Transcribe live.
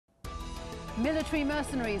Military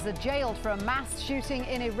mercenaries are jailed for a mass shooting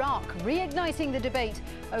in Iraq, reigniting the debate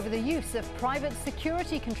over the use of private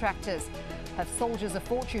security contractors. Have soldiers of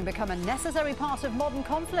fortune become a necessary part of modern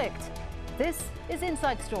conflict? This is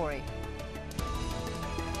Inside Story.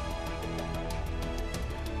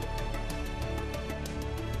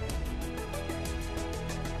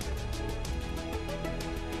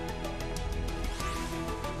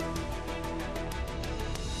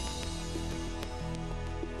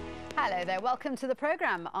 Hello there, welcome to the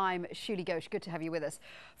programme. I'm Shuli Ghosh, good to have you with us.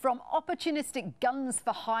 From opportunistic guns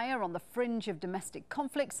for hire on the fringe of domestic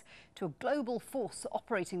conflicts to a global force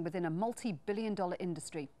operating within a multi-billion-dollar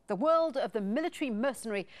industry, the world of the military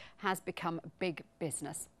mercenary has become big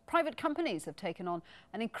business. Private companies have taken on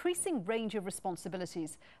an increasing range of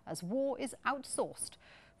responsibilities as war is outsourced,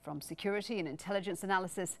 from security and intelligence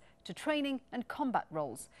analysis to training and combat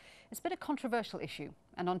roles. It's been a controversial issue,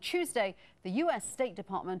 and on Tuesday, the US State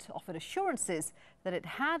Department offered assurances that it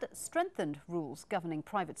had strengthened rules governing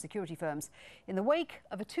private security firms in the wake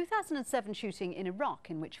of a 2007 shooting in Iraq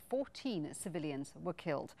in which 14 civilians were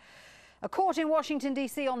killed. A court in Washington,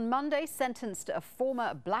 D.C. on Monday sentenced a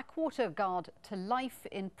former Blackwater guard to life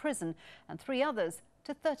in prison and 3 others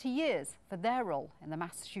to 30 years for their role in the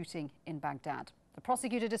mass shooting in Baghdad. The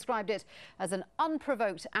prosecutor described it as an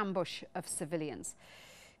unprovoked ambush of civilians.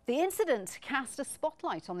 The incident cast a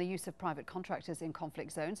spotlight on the use of private contractors in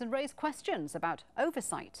conflict zones and raised questions about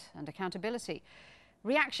oversight and accountability.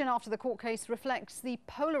 Reaction after the court case reflects the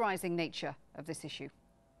polarising nature of this issue.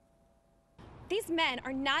 These men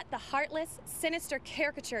are not the heartless, sinister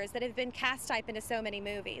caricatures that have been cast type into so many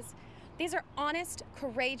movies. These are honest,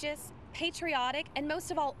 courageous, patriotic, and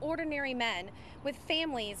most of all, ordinary men with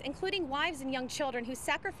families, including wives and young children, who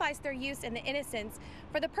sacrifice their youth and the innocence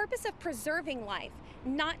for the purpose of preserving life,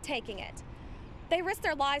 not taking it. They risk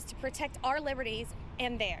their lives to protect our liberties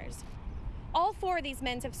and theirs. All 4 of these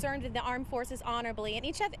men have served in the armed forces honorably, and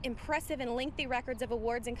each have impressive and lengthy records of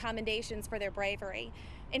awards and commendations for their bravery,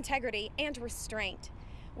 integrity, and restraint.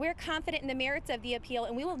 We're confident in the merits of the appeal,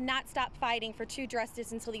 and we will not stop fighting for true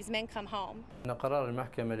justice until these men come home.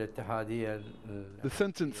 The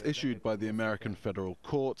sentence issued by the American federal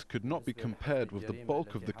court could not be compared with the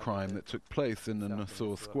bulk of the crime that took place in the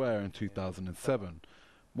Nassau Square in 2007.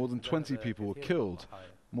 More than 20 people were killed.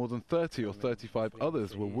 More than 30 or 35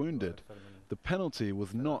 others were wounded. The penalty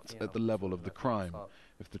was not at the level of the crime.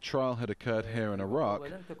 If the trial had occurred here in Iraq,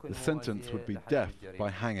 the sentence would be death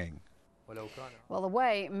by hanging. Well, the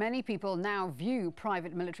way many people now view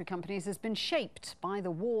private military companies has been shaped by the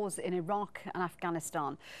wars in Iraq and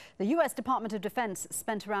Afghanistan. The US Department of Defense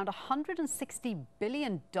spent around $160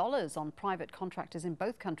 billion on private contractors in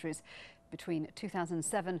both countries between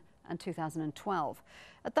 2007 and 2012.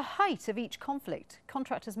 At the height of each conflict,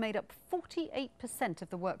 contractors made up 48% of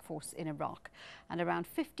the workforce in Iraq and around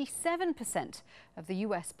 57% of the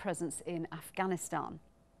US presence in Afghanistan.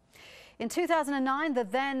 In 2009, the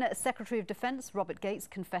then Secretary of Defense, Robert Gates,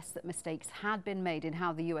 confessed that mistakes had been made in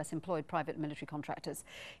how the US employed private military contractors.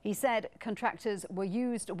 He said contractors were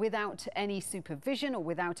used without any supervision or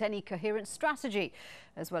without any coherent strategy,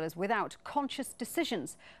 as well as without conscious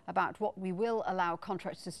decisions about what we will allow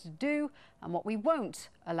contractors to do and what we won't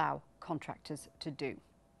allow contractors to do.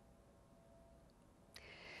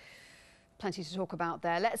 Plenty to talk about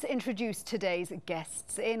there. Let's introduce today's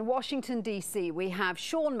guests. In Washington, D.C., we have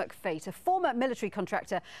Sean McFate, a former military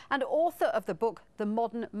contractor and author of the book The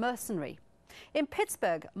Modern Mercenary. In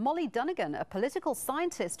Pittsburgh, Molly Dunnigan, a political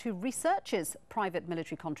scientist who researches private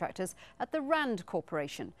military contractors at the Rand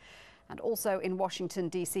Corporation. And also in Washington,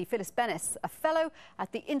 D.C., Phyllis Bennis, a fellow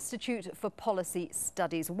at the Institute for Policy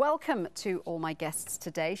Studies. Welcome to all my guests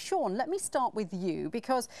today. Sean, let me start with you,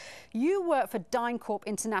 because you work for DynCorp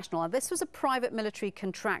International. And this was a private military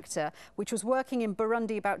contractor which was working in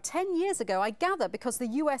Burundi about 10 years ago, I gather, because the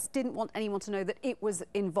US didn't want anyone to know that it was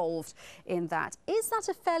involved in that. Is that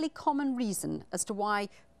a fairly common reason as to why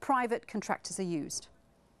private contractors are used?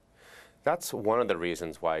 That's one of the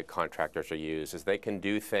reasons why contractors are used, is they can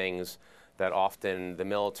do things that often the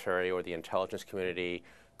military or the intelligence community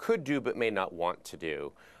could do but may not want to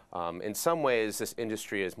do. In some ways, this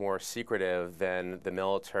industry is more secretive than the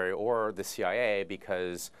military or the CIA,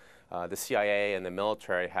 because the CIA and the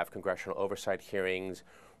military have congressional oversight hearings.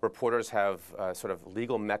 Reporters have sort of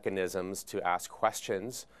legal mechanisms to ask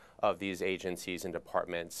questions of these agencies and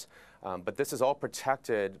departments. But this is all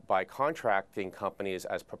protected by contracting companies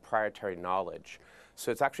as proprietary knowledge.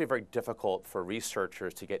 So it's actually very difficult for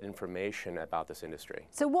researchers to get information about this industry.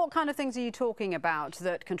 So what kind of things are you talking about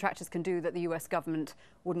that contractors can do that the US government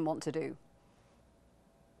wouldn't want to do?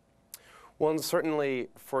 Well, and certainly,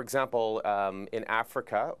 for example, in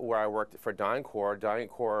Africa, where I worked for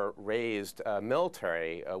DynCorp raised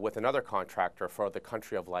military with another contractor for the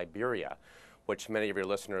country of Liberia, which many of your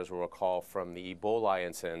listeners will recall from the Ebola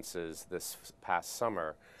incidences this past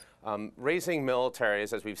summer. Raising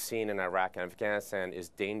militaries, as we've seen in Iraq and Afghanistan, is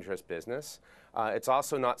dangerous business. It's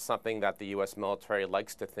also not something that the U.S. military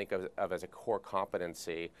likes to think of as a core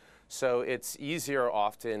competency. So it's easier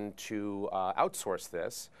often to outsource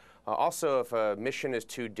this. Also, if a mission is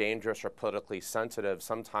too dangerous or politically sensitive,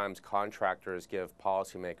 sometimes contractors give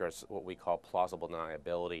policymakers what we call plausible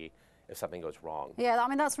deniability if something goes wrong. Yeah, I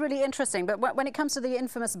mean, that's really interesting. But when it comes to the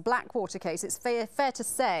infamous Blackwater case, it's fair to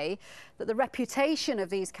say that the reputation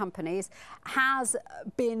of these companies has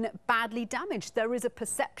been badly damaged. There is a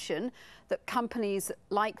perception that companies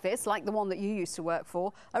like this, like the one that you used to work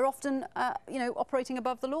for, are often, operating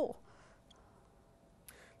above the law.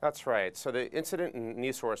 That's right. So the incident in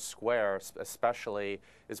Nisour Square especially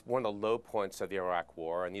is one of the low points of the Iraq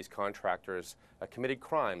War, and these contractors committed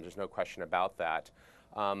crimes. There's no question about that.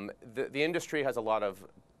 The industry has a lot of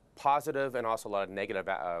positive and also a lot of negative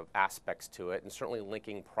aspects to it, and certainly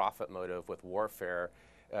linking profit motive with warfare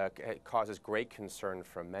causes great concern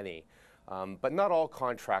from many. But not all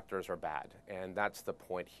contractors are bad, and that's the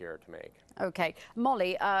point here to make. Okay.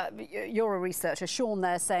 Molly, you're a researcher. Sean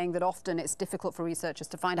there saying that often it's difficult for researchers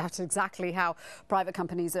to find out exactly how private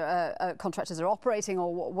companies, contractors are operating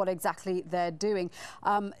or what exactly they're doing.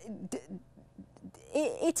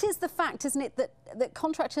 It is the fact, isn't it, that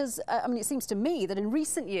contractors, I mean, it seems to me that in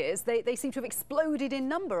recent years they seem to have exploded in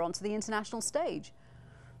number onto the international stage.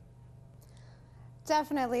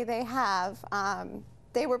 Definitely they have.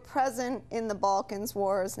 They were present in the Balkans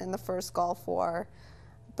Wars and in the first Gulf War,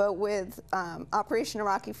 but with Operation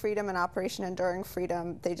Iraqi Freedom and Operation Enduring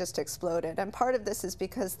Freedom, they just exploded. And part of this is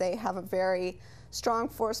because they have a very strong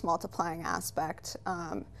force multiplying aspect.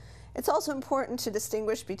 It's also important to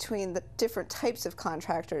distinguish between the different types of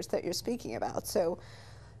contractors that you're speaking about. So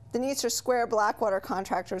the Nisour Square Blackwater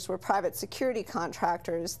contractors were private security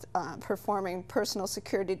contractors performing personal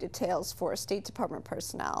security details for State Department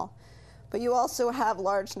personnel. But you also have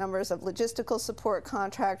large numbers of logistical support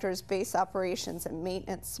contractors, base operations and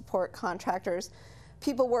maintenance support contractors,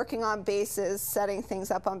 people working on bases, setting things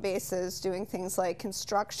up on bases, doing things like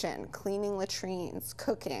construction, cleaning latrines,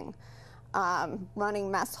 cooking, running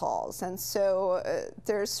mess halls. And so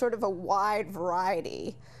there's sort of a wide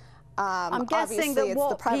variety. I'm guessing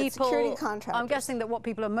that I'm guessing that what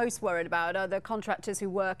people are most worried about are the contractors who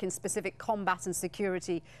work in specific combat and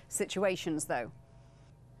security situations, though.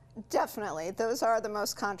 Definitely. Those are the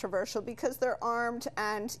most controversial because they're armed,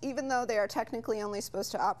 and even though they are technically only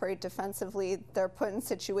supposed to operate defensively, they're put in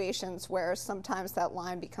situations where sometimes that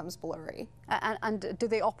line becomes blurry. And do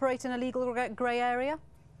they operate in a legal grey area?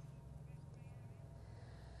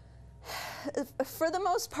 For the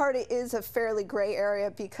most part, it is a fairly gray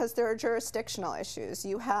area because there are jurisdictional issues.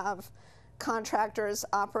 You have contractors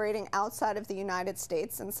operating outside of the United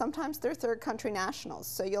States, and sometimes they're third country nationals.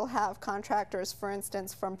 So you'll have contractors, for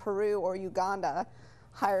instance, from Peru or Uganda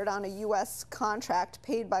hired on a U.S. contract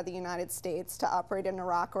paid by the United States to operate in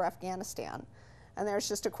Iraq or Afghanistan. And there's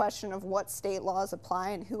just a question of what state laws apply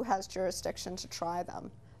and who has jurisdiction to try them.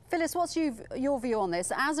 Phyllis, what's your view on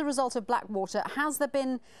this? As a result of Blackwater, has there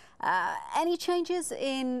been any changes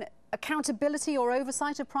in accountability or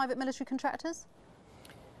oversight of private military contractors?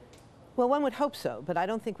 Well, one would hope so, but I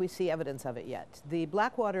don't think we see evidence of it yet. The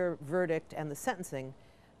Blackwater verdict and the sentencing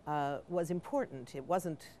was important. It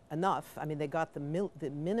wasn't enough. I mean, they got the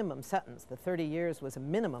minimum sentence. The 30 years was a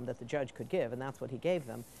minimum that the judge could give, and that's what he gave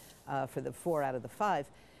them for the 4 out of the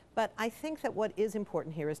 5. But I think that what is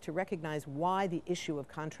important here is to recognize why the issue of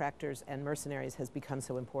contractors and mercenaries has become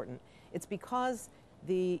so important. It's because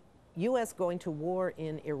the U.S. going to war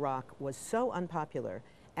in Iraq was so unpopular,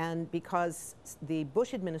 and because the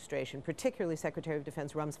Bush administration, particularly Secretary of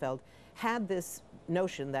Defense Rumsfeld, had this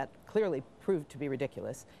notion that clearly proved to be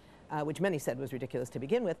ridiculous, which many said was ridiculous to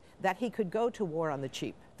begin with, that he could go to war on the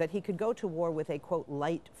cheap, that he could go to war with a, quote,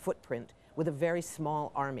 light footprint, with a very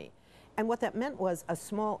small army. And what that meant was a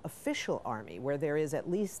small official army where there is at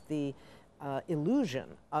least the illusion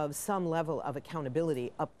of some level of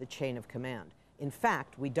accountability up the chain of command. In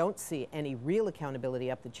fact, we don't see any real accountability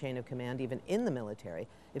up the chain of command, even in the military.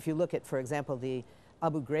 If you look at, for example, the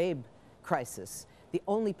Abu Ghraib crisis, the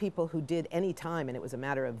only people who did any time, and it was a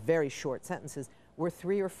matter of very short sentences, were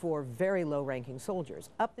 3 or 4 very low-ranking soldiers.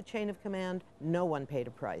 Up the chain of command, no one paid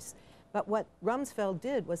a price. But what Rumsfeld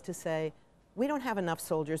did was to say, we don't have enough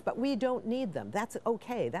soldiers, but we don't need them. That's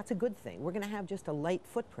okay. That's a good thing. We're going to have just a light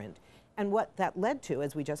footprint. And what that led to,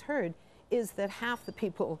 as we just heard, is that half the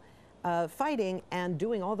people fighting and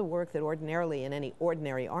doing all the work that ordinarily in any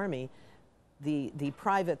ordinary army the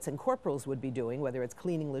privates and corporals would be doing, whether it's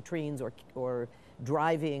cleaning latrines or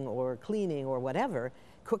driving or cleaning or whatever,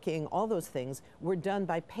 cooking, all those things were done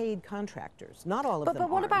by paid contractors. Not all of them. But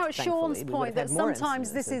what armed, about thankfully. Sean's point that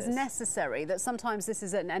sometimes this is this. necessary, that sometimes this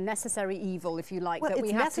is a necessary evil, if you like, Well, that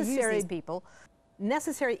we have to use these people?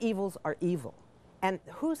 Necessary evils are evil. And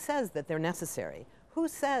who says that they're necessary? Who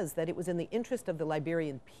says that it was in the interest of the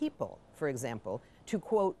Liberian people, for example, to,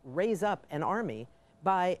 quote, raise up an army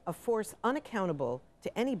by a force unaccountable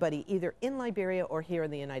to anybody either in Liberia or here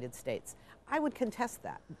in the United States? I would contest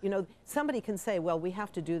that. You know, somebody can say, well, we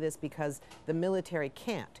have to do this because the military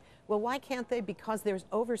can't. Well, why can't they? Because there's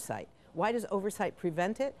oversight. Why does oversight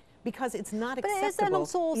prevent it? Because it's not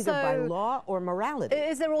acceptable either by law or morality.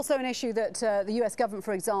 Is there also an issue that the US government,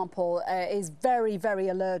 for example, is very, very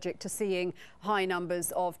allergic to seeing high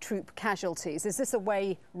numbers of troop casualties? Is this a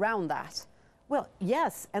way round that? Well,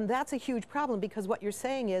 yes, and that's a huge problem because what you're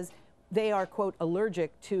saying is they are, quote,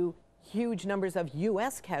 allergic to huge numbers of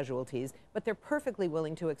US casualties, but they're perfectly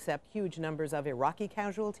willing to accept huge numbers of Iraqi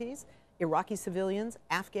casualties, Iraqi civilians,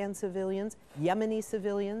 Afghan civilians, Yemeni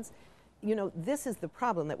civilians. You know, this is the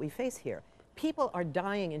problem that we face here. People are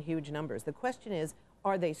dying in huge numbers. The question is,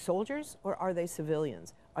 are they soldiers or are they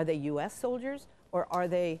civilians? Are they US soldiers or are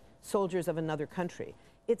they soldiers of another country?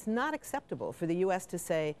 It's not acceptable for the US to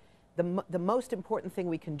say, the most important thing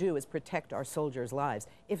we can do is protect our soldiers' lives.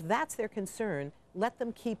 If that's their concern, let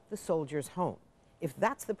them keep the soldiers home. If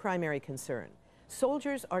that's the primary concern.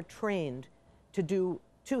 Soldiers are trained to do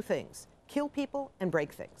two things, kill people and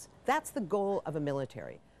break things. That's the goal of a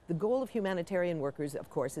military. The goal of humanitarian workers, of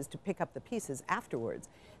course, is to pick up the pieces afterwards.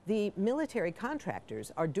 The military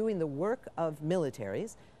contractors are doing the work of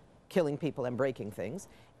militaries, killing people and breaking things,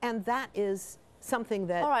 and that is something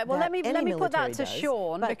that all right, well, let me put that to does,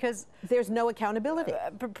 Sean, because there's no accountability.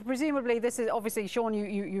 Presumably, this is obviously, Sean,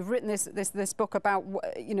 you've written this book about,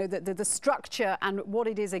 you know, the structure and what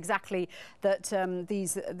it is exactly that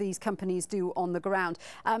these companies do on the ground.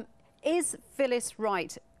 Is Phyllis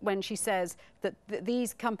right when she says that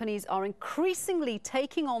these companies are increasingly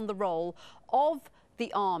taking on the role of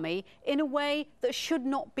the army in a way that should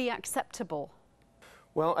not be acceptable?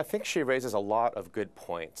 Well, I think she raises a lot of good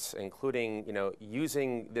points, including, you know,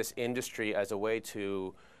 using this industry as a way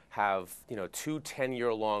to have, you know, 2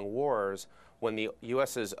 10-year-long wars when the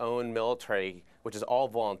U.S.'s own military, which is all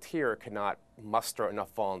volunteer, cannot muster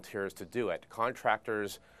enough volunteers to do it.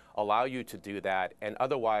 Contractors allow you to do that, and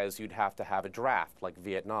otherwise you'd have to have a draft like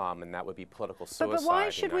Vietnam, and that would be political suicide. But why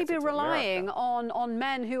should we be relying on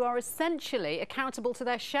men who are essentially accountable to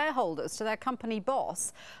their shareholders, to their company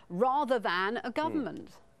boss, rather than a government?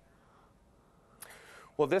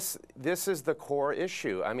 Well, this is the core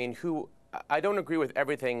issue. I mean, I don't agree with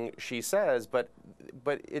everything she says, but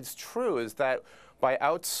it's true is that by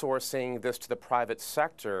outsourcing this to the private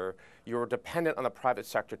sector, you're dependent on the private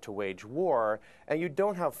sector to wage war, and you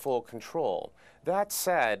don't have full control. That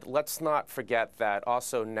said, let's not forget that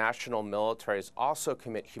also national militaries also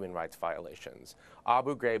commit human rights violations.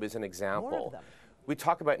 Abu Ghraib is an example. More of them. We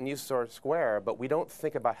talk about Nisour Square, but we don't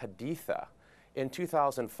think about Haditha. In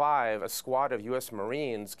 2005, a squad of U.S.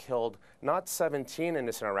 Marines killed not 17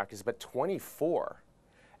 innocent Iraqis, but 24.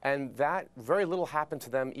 And that very little happened to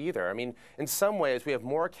them either. I mean, in some ways, we have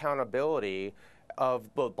more accountability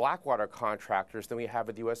of both Blackwater contractors than we have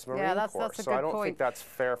with the U.S. Marine Corps. That's a so good I don't point. think that's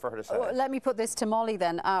fair for her to say. Well, let me put this to Molly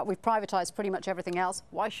then. We've privatised pretty much everything else.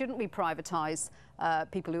 Why shouldn't we privatise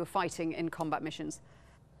people who are fighting in combat missions?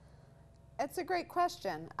 It's a great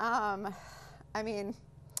question. I mean,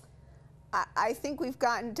 I think we've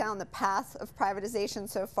gotten down the path of privatization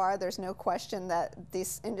so far. There's no question that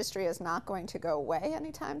this industry is not going to go away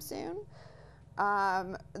anytime soon.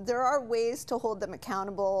 There are ways to hold them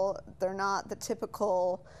accountable. They're not the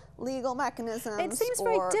typical legal mechanisms. It seems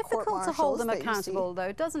very difficult to hold them accountable,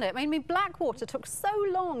 though, doesn't it? I mean, Blackwater took so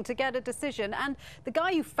long to get a decision, and the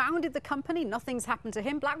guy who founded the company, nothing's happened to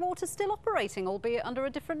him. Blackwater's still operating, albeit under a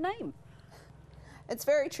different name. It's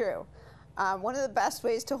very true. One of the best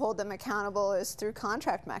ways to hold them accountable is through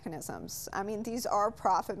contract mechanisms. I mean, these are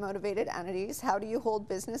profit-motivated entities. How do you hold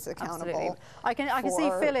business accountable? Absolutely. I can see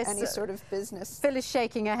Phyllis, any sort of business. Phyllis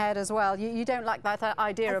shaking her head as well. You don't like that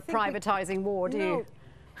idea of privatising war, do you?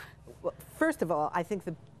 Well, first of all, I think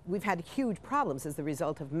we've had huge problems as the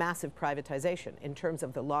result of massive privatization in terms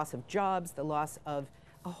of the loss of jobs, the loss of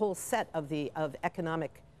a whole set of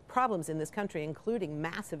economic problems in this country, including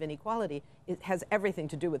massive inequality, it has everything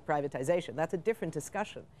to do with privatization. That's a different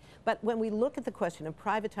discussion. But when we look at the question of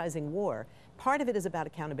privatizing war, part of it is about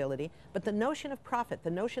accountability, but the notion of profit,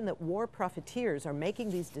 the notion that war profiteers are making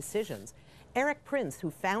these decisions. Eric Prince,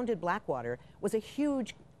 who founded Blackwater, was a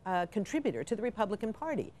huge contributor to the Republican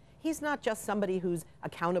Party. He's not just somebody who's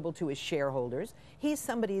accountable to his shareholders. He's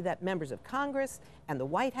somebody that members of Congress and the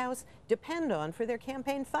White House depend on for their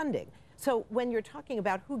campaign funding. So when you're talking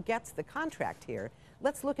about who gets the contract here,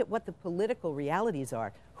 let's look at what the political realities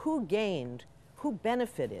are. Who gained? Who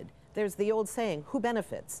benefited? There's the old saying, who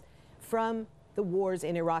benefits from the wars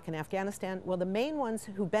in Iraq and Afghanistan? Well, the main ones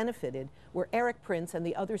who benefited were Eric Prince and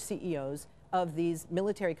the other CEOs of these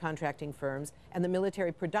military contracting firms and the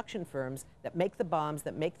military production firms that make the bombs,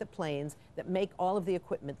 that make the planes, that make all of the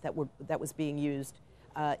equipment that was being used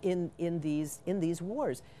in these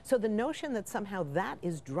wars. So the notion that somehow that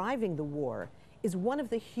is driving the war is one of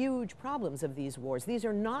the huge problems of these wars. These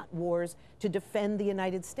are not wars to defend the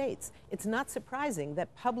United States. It's not surprising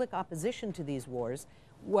that public opposition to these wars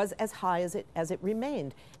was as high as it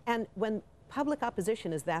remained. And when public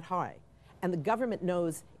opposition is that high, and the government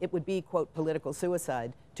knows it would be, quote, political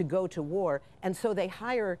suicide to go to war, and so they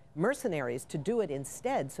hire mercenaries to do it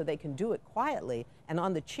instead so they can do it quietly and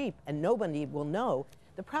on the cheap and nobody will know.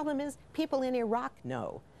 The problem is people in Iraq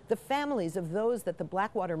know. The families of those that the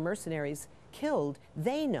Blackwater mercenaries killed,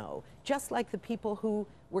 they know, just like the people who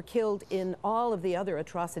were killed in all of the other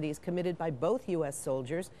atrocities committed by both U.S.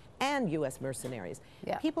 soldiers and U.S. mercenaries.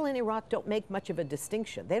 Yeah. People in Iraq don't make much of a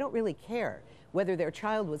distinction. They don't really care whether their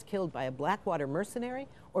child was killed by a Blackwater mercenary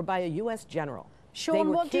or by a U.S. general.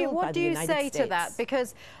 Sean, what do you say to that?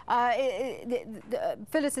 Because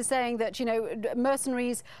Phyllis is saying that, you know,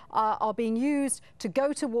 mercenaries are being used to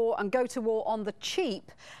go to war and go to war on the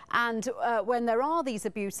cheap. And when there are these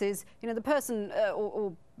abuses, you know, the person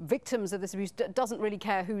or victims of this abuse doesn't really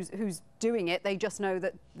care who's doing it. They just know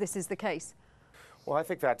that this is the case. Well, I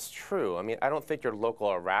think that's true. I mean, I don't think your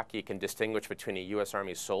local Iraqi can distinguish between a U.S.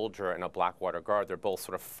 Army soldier and a Blackwater guard. They're both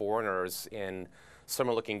sort of foreigners in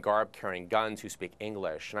similar-looking garb carrying guns who speak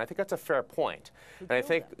English. And I think that's a fair point. And I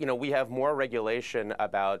think, you know, we have more regulation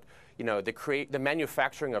about, you know, the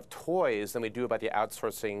manufacturing of toys than we do about the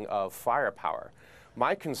outsourcing of firepower.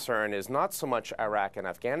 My concern is not so much Iraq and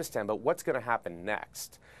Afghanistan, but what's going to happen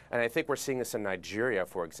next. And I think we're seeing this in Nigeria,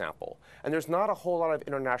 for example. And there's not a whole lot of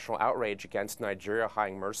international outrage against Nigeria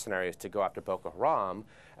hiring mercenaries to go after Boko Haram.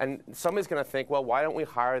 And somebody's going to think, well, why don't we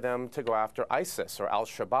hire them to go after ISIS or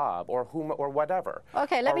Al-Shabaab or whom or whatever?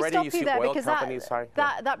 Okay, let me stop you there because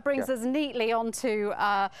that brings us neatly onto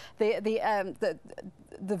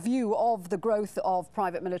the view of the growth of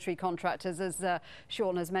private military contractors. As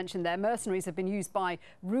Sean has mentioned there, mercenaries have been used by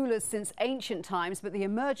rulers since ancient times, but the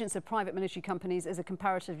emergence of private military companies is a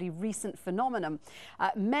comparatively recent phenomenon.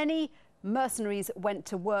 Many mercenaries went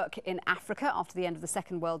to work in Africa after the end of the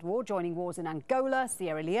Second World War, joining wars in Angola,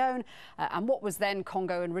 Sierra Leone, and what was then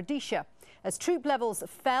Congo and Rhodesia. As troop levels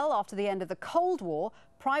fell after the end of the Cold War,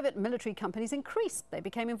 private military companies increased. They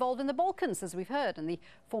became involved in the Balkans, as we've heard, and the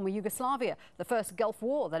former Yugoslavia, the first Gulf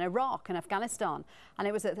War, then Iraq and Afghanistan. And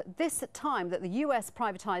it was at this time that the US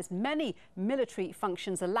privatized many military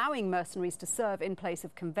functions, allowing mercenaries to serve in place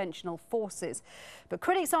of conventional forces. But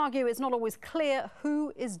critics argue it's not always clear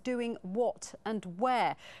who is doing what and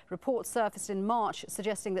where. Reports surfaced in March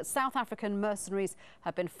suggesting that South African mercenaries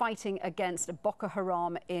have been fighting against Boko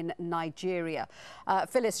Haram in Nigeria.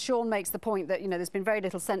 Phyllis, Sean makes the point that, you know, there's been very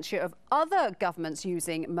little censure of other governments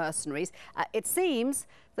using mercenaries. It seems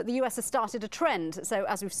that the US has started a trend. So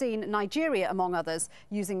as we've seen, Nigeria, among others,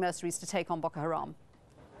 using mercenaries to take on Boko Haram.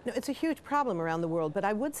 No, it's a huge problem around the world, but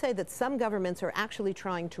I would say that some governments are actually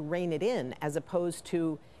trying to rein it in as opposed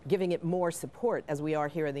to giving it more support as we are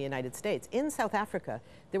here in the United States. In South Africa,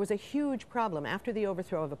 there was a huge problem after the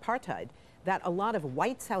overthrow of apartheid that a lot of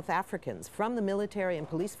white South Africans from the military and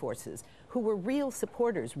police forces who were real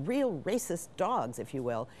supporters, real racist dogs, if you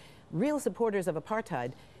will, real supporters of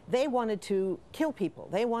apartheid, they wanted to kill people.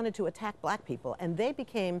 They wanted to attack black people, and they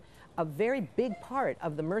became a very big part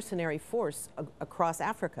of the mercenary force across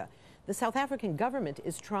Africa. The South African government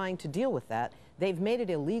is trying to deal with that. They've made it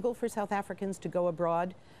illegal for South Africans to go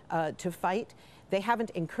abroad to fight. They haven't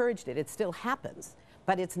encouraged it. It still happens,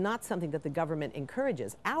 but it's not something that the government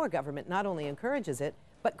encourages. Our government not only encourages it,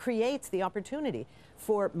 but creates the opportunity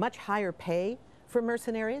for much higher pay for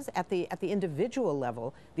mercenaries at the individual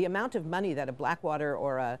level. The amount of money that a Blackwater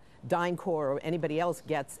or a DynCorp or anybody else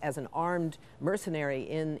gets as an armed mercenary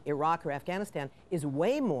in Iraq or Afghanistan is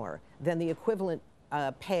way more than the equivalent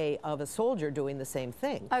pay of a soldier doing the same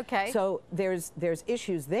thing. Okay. So there's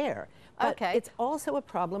issues there. But okay. It's also a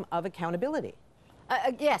problem of accountability.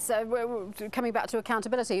 Yes, we're coming back to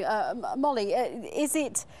accountability. Molly, is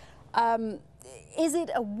it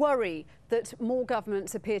a worry that more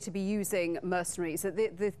governments appear to be using mercenaries,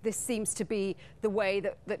 that this seems to be the way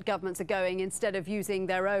that governments are going? Instead of using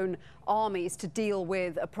their own armies to deal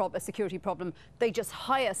with a security problem, they just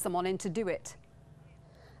hire someone in to do it?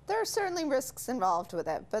 There are certainly risks involved with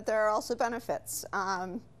it, but there are also benefits.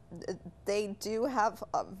 They do have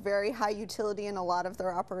a very high utility in a lot of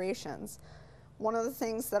their operations. One of the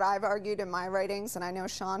things that I've argued in my writings, and I know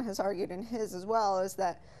Sean has argued in his as well, is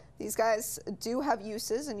that these guys do have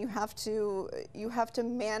uses, and you have to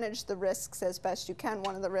manage the risks as best you can.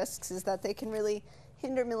 One of the risks is that they can really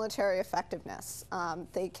hinder military effectiveness.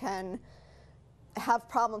 They can have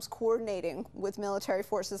problems coordinating with military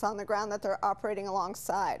forces on the ground that they're operating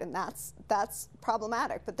alongside, and that's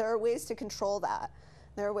problematic. But there are ways to control that.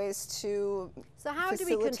 There are ways to So how do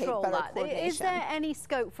we control that? Is there any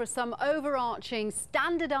scope for some overarching,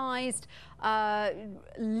 standardized,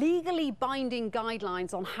 legally binding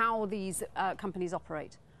guidelines on how these companies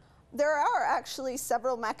operate? There are actually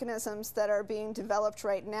several mechanisms that are being developed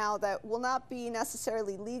right now that will not be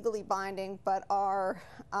necessarily legally binding, but are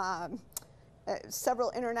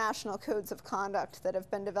several international codes of conduct that have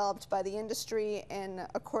been developed by the industry in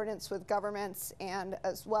accordance with governments and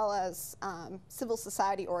as well as civil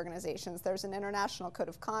society organizations. There's an international code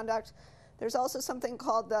of conduct. There's also something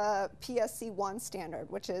called the PSC-1 standard,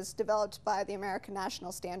 which is developed by the American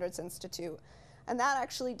National Standards Institute. And that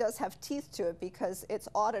actually does have teeth to it because it's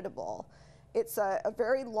auditable. It's a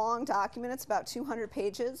very long document. It's about 200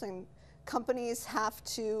 pages, and companies have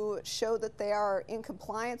to show that they are in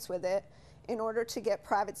compliance with it in order to get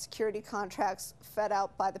private security contracts fed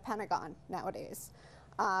out by the Pentagon nowadays.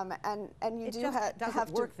 And you do have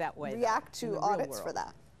to that way, react to audits for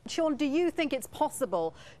that. Sean, do you think it's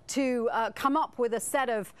possible to come up with a set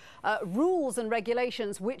of rules and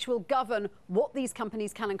regulations which will govern what these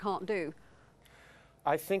companies can and can't do?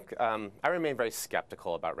 I think I remain very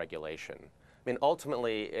skeptical about regulation. I mean,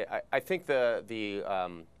 ultimately, I think the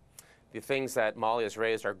things that Molly has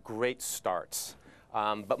raised are great starts.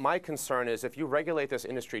 But my concern is if you regulate this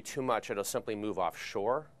industry too much, it'll simply move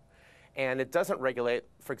offshore. And it doesn't regulate,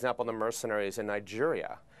 for example, the mercenaries in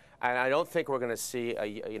Nigeria. And I don't think we're going to see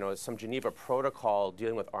some Geneva Protocol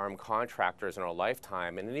dealing with armed contractors in our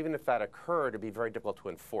lifetime. And even if that occurred, it'd be very difficult to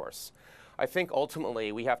enforce. I think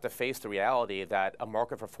ultimately we have to face the reality that a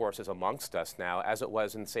market for force is amongst us now, as it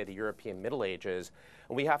was in, say, the European Middle Ages,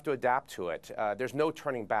 and we have to adapt to it. There's no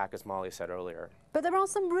turning back, as Molly said earlier. But there are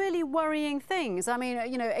some really worrying things. I mean,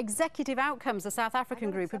 Executive Outcomes, a South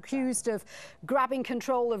African group accused of grabbing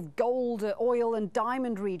control of gold, oil and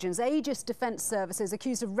diamond regions. Aegis Defence Services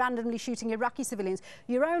accused of randomly shooting Iraqi civilians.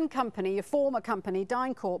 Your own company, your former company,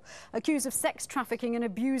 DynCorp, accused of sex trafficking and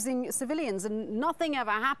abusing civilians. And nothing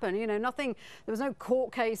ever happened, nothing, there was no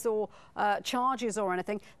court case or charges or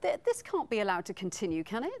anything. This can't be allowed to continue,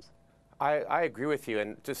 can it? I agree with you,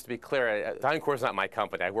 and just to be clear, DynCorp is not my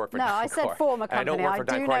company. I work for DynCorp. No, I said former company. I don't work for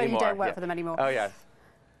DynCorp anymore. I do know you don't work for them anymore. Oh, yeah.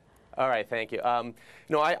 All right, thank you.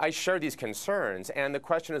 I share these concerns, and the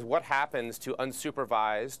question is what happens to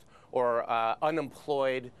unsupervised or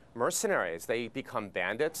unemployed mercenaries? They become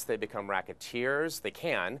bandits, they become racketeers, they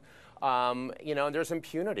can. There's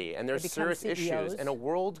impunity, and there's serious issues. In a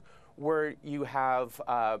world where you have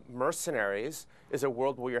mercenaries is a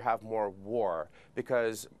world where you have more war,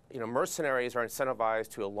 because mercenaries are incentivized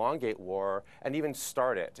to elongate war and even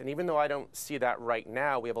start it. And even though I don't see that right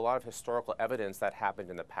now, we have a lot of historical evidence that happened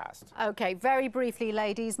in the past. Okay, very briefly,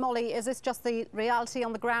 ladies. Molly, is this just the reality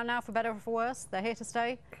on the ground now, for better or for worse? They're here to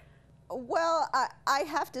stay? Well, I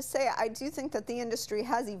have to say, I do think that the industry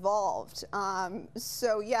has evolved.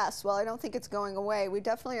 So yes, while I don't think it's going away, we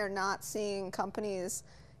definitely are not seeing companies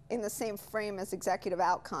in the same frame as Executive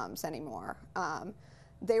Outcomes anymore.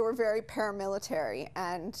 They were very paramilitary,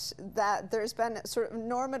 and that there's been sort of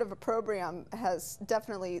normative opprobrium has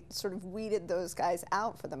definitely sort of weeded those guys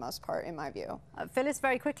out for the most part, in my view. Phyllis,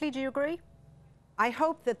 very quickly, do you agree? I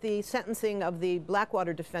hope that the sentencing of the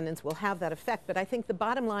Blackwater defendants will have that effect, but I think the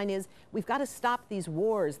bottom line is we've got to stop these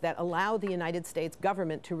wars that allow the United States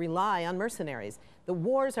government to rely on mercenaries. The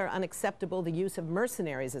wars are unacceptable, the use of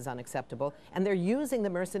mercenaries is unacceptable, and they're using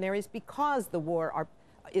the mercenaries because the war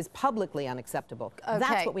is publicly unacceptable. Okay.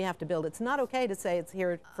 That's what we have to build. It's not okay to say it's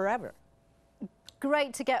here forever.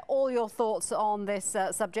 Great to get all your thoughts on this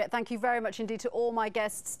subject. Thank you very much indeed to all my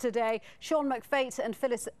guests today. Sean McFate and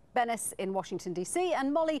Phyllis Bennis in Washington, D.C.,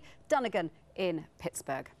 and Molly Dunnigan in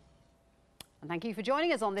Pittsburgh. And thank you for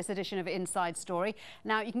joining us on this edition of Inside Story.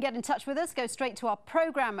 Now, you can get in touch with us. Go straight to our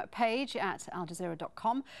programme page at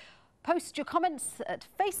aljazeera.com. Post your comments at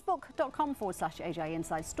facebook.com/AJ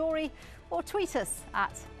Inside Story or tweet us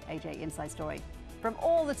at AJ Inside Story. From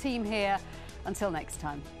all the team here, until next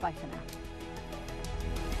time, bye for now.